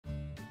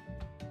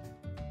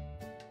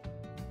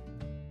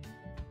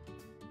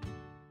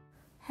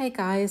Hey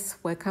guys,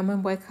 welcome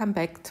and welcome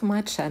back to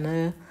my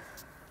channel.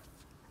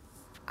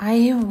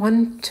 I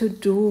want to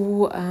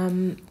do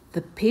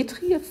the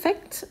Petri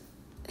effect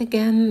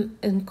again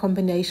in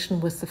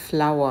combination with the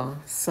flower.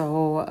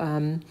 So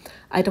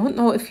I don't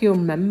know if you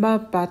remember,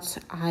 but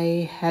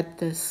I had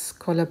this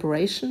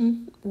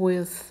collaboration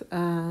with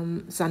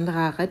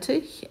Sandra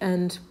Rettich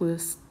and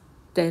with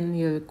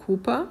Daniel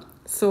Cooper.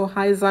 So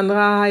hi Sandra,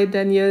 hi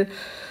Daniel.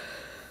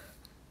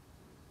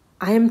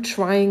 I am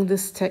trying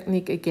this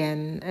technique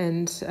again,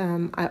 and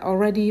I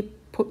already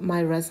put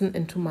my resin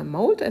into my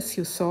mold, as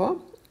you saw,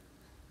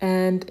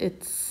 and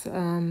it's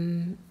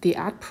the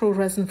Art Pro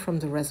resin from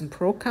the Resin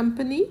Pro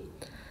company,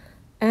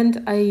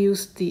 and I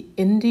used the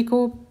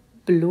indigo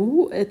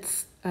blue.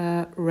 It's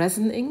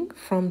resin ink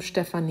from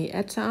Stefanie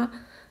Etter,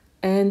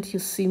 and you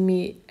see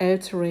me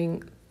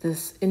altering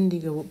this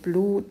indigo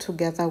blue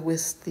together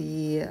with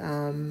the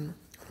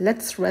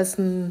Let's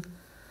Resin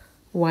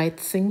white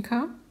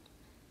sinker.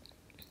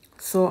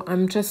 So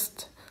I'm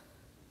just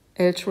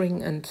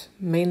altering, and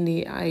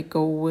mainly I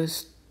go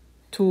with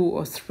 2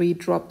 or 3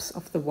 drops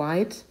of the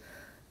white,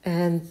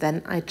 and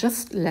then I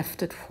just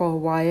left it for a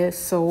while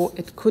so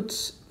it could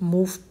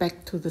move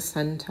back to the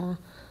center.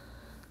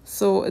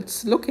 So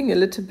it's looking a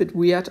little bit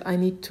weird, I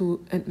need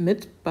to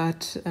admit,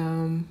 but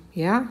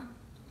yeah,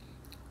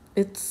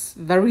 it's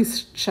very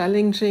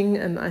challenging,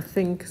 and I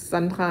think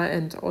Sandra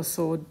and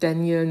also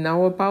Daniel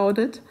know about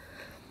it.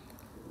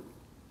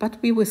 But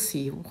we will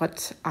see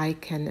what I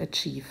can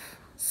achieve.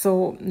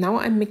 So now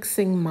I'm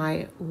mixing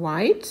my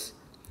white,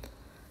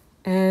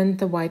 and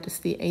the white is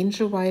the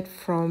Angel White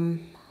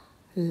from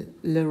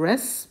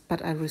Resin,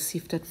 but I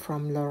received it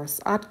from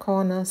Laura's Art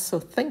Corner. So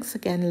thanks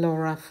again,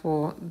 Laura,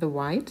 for the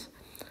white.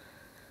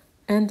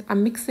 And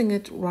I'm mixing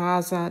it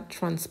rather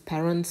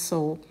transparent,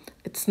 so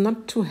it's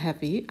not too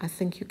heavy. I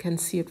think you can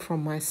see it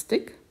from my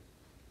stick.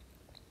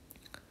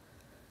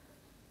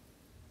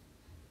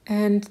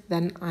 And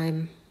then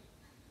I'm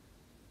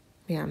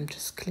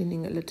just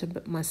cleaning a little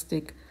bit my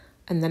stick,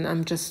 and then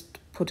I'm just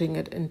putting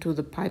it into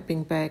the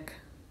piping bag.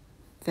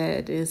 There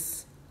it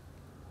is.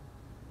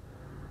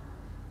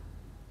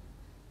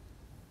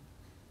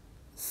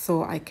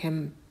 So I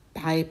can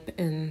pipe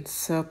in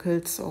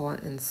circles or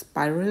in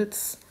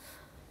spirals.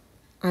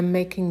 I'm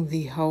making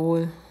the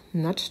hole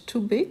not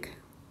too big.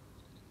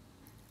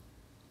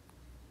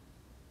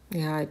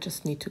 Yeah, I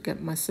just need to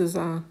get my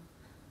scissor.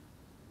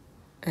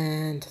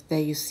 And there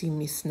you see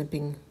me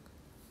snipping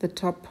the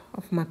top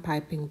of my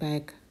piping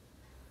bag,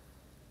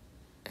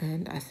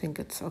 and I think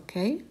it's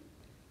okay.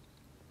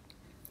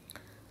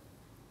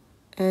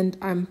 And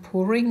I'm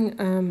pouring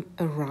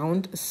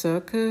around a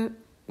circle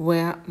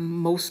where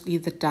mostly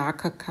the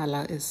darker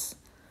color is,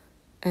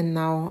 and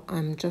now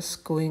I'm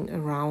just going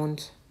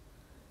around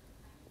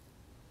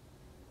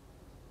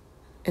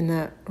in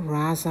a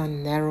rather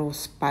narrow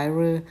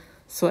spiral.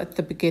 So at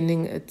the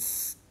beginning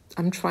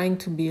I'm trying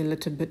to be a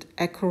little bit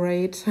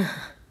accurate.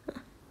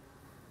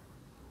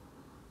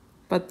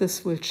 But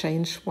this will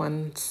change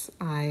once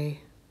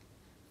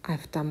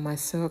I've done my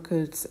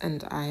circles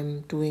and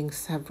I'm doing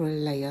several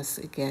layers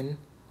again.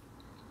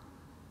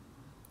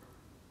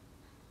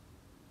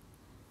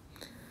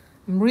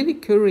 I'm really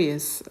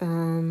curious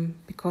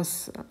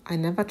because I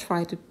never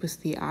tried it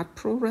with the Art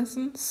Pro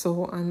resin,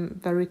 so I'm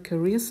very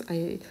curious.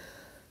 I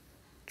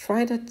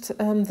tried it,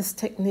 this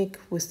technique,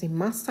 with the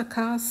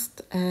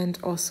Mastercast and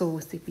also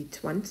with the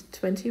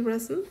B20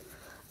 resin,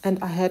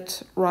 and I had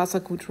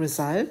rather good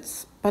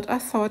results. But I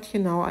thought,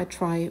 I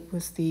try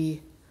with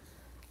the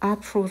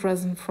Art Pro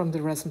resin from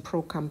the Resin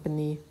Pro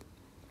company.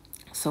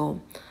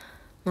 So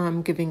now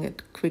I'm giving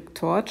it a quick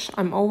torch.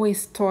 I'm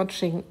always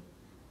torching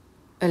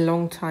a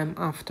long time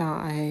after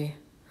I've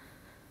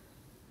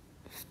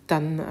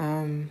done,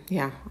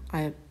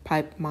 I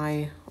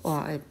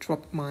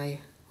drop my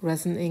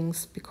resin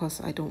inks,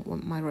 because I don't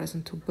want my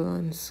resin to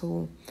burn,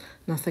 so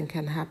nothing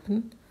can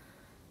happen.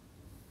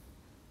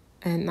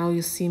 And now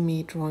you see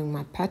me drawing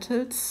my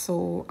petals,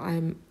 so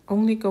I'm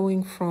only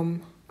going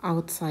from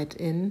outside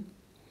in.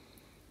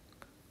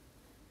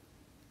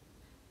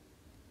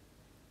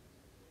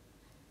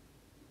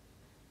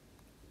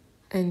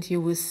 And you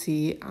will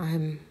see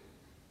I'm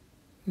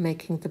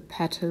making the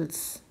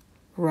petals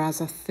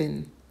rather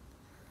thin.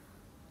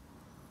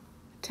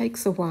 It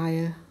takes a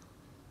while.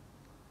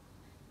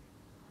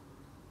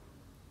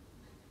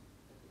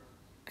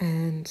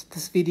 And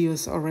this video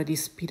is already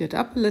speeded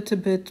up a little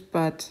bit,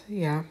 but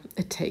yeah,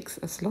 it takes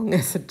as long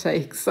as it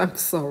takes. I'm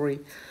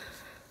sorry.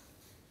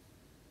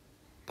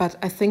 But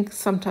I think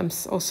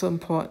sometimes also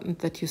important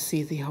that you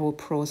see the whole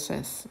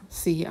process.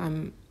 See,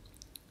 I'm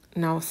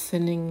now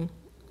thinning,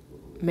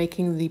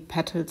 making the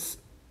petals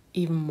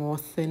even more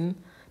thin,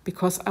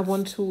 because I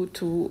want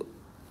to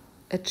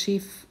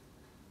achieve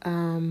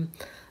a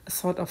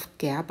sort of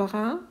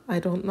Gerbera. I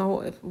don't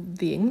know if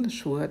the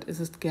English word is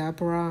it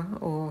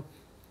Gerbera, or,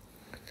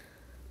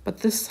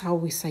 but this is how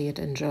we say it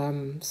in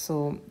German.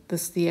 So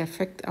this is the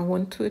effect I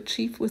want to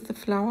achieve with the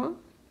flower,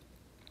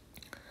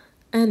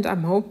 and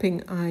I'm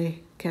hoping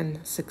I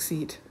can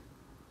succeed.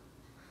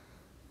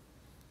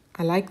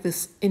 I like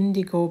this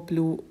indigo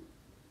blue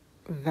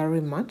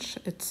very much.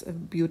 It's a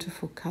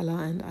beautiful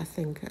color, and I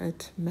think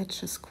it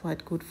matches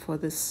quite good for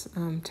this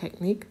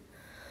technique.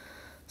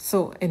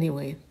 So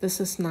anyway, this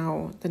is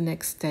now the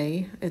next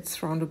day.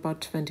 It's around about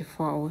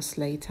 24 hours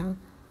later,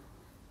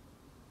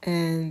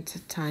 and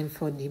time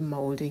for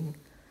demolding.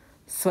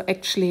 So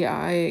actually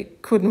I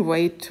couldn't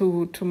wait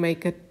to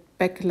make a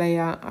back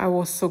layer. I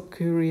was so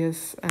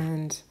curious,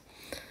 and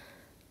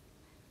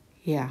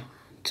yeah,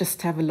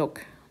 just have a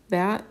look.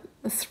 There are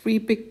 3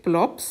 big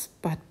blobs,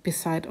 but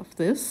beside of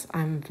this,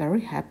 I'm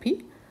very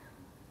happy.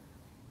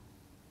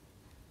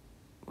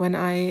 When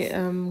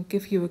I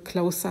give you a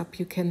close-up,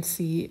 you can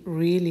see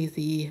really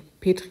the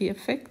Petri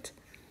effect.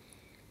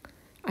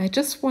 I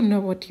just wonder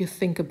what you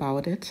think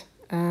about it.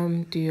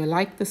 Do you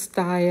like the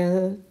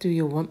style? Do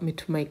you want me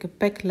to make a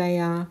back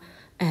layer?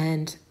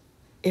 And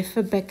if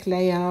a back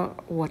layer,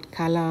 what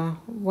color?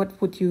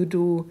 What would you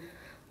do?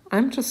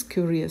 I'm just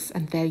curious.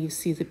 And there you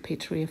see the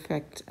Petri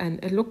effect.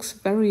 And it looks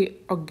very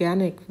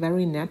organic,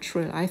 very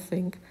natural, I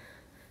think,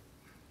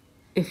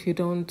 if you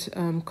don't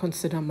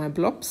consider my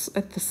blobs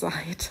at the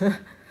side.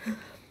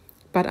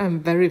 But I'm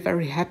very,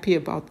 very happy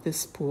about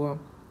this pour.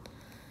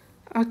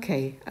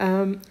 Okay,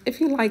 if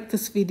you like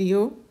this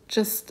video,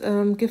 just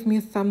give me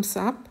a thumbs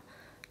up,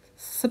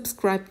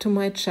 subscribe to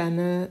my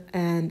channel,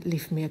 and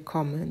leave me a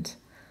comment.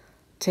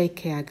 Take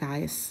care,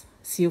 guys.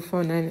 See you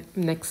for the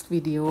next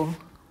video.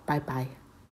 Bye-bye.